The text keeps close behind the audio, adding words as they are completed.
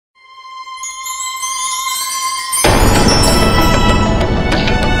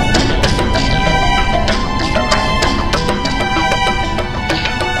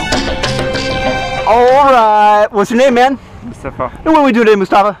Yep. What's your name, man? Mustafa. And what are we doing today,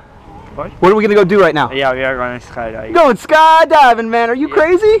 Mustafa? What are we gonna go do right now? Yeah, we are going skydiving. Going skydiving, man. Are you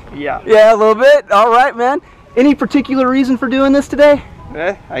crazy? Yeah. Yeah, a little bit. All right, man. Any particular reason for doing this today?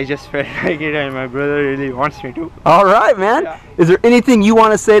 I just felt like it and my brother really wants me to. All right, man. Yeah. Is there anything you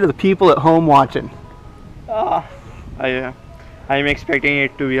want to say to the people at home watching? I'm expecting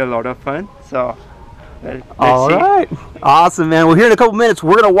it to be a lot of fun, so let's All see. right. Awesome, man. Well, here in a couple minutes,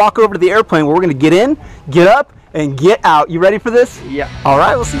 we're going to walk over to the airplane where we're going to get in, get up, and get out. You ready for this? Yeah. All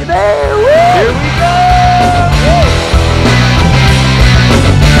right, we'll see you there. Woo! Here we go!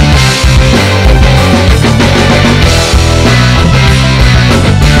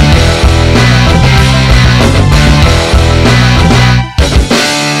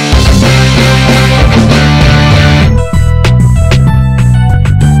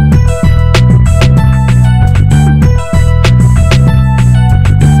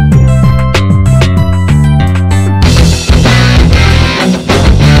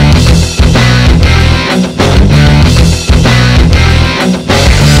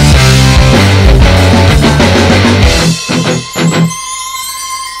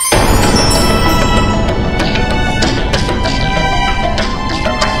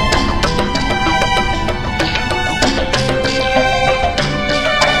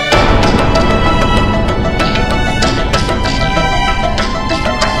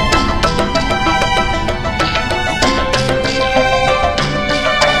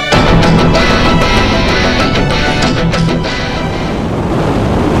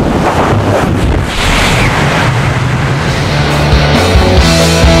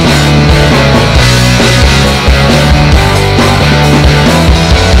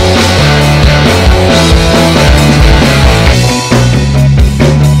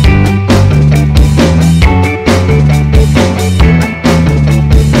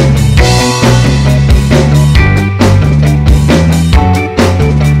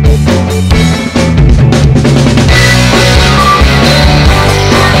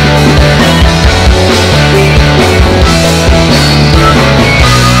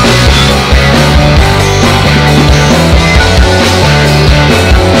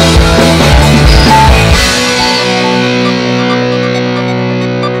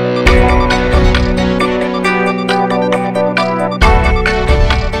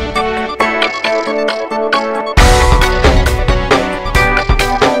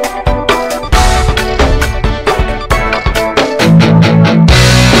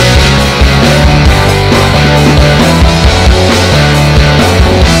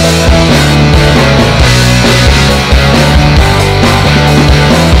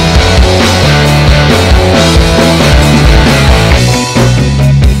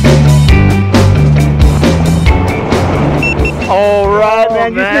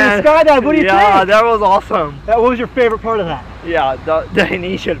 Skydive, what do you think? Yeah, that was awesome. What was your favorite part of that? Yeah, the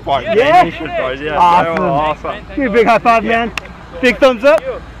initial part. Yeah? The initial part, yeah. Awesome. That was awesome. Give me a big high five, man. Big thumbs up.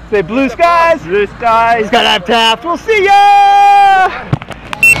 Say blue skies. Blue skies. Skydive Taft. We'll see ya!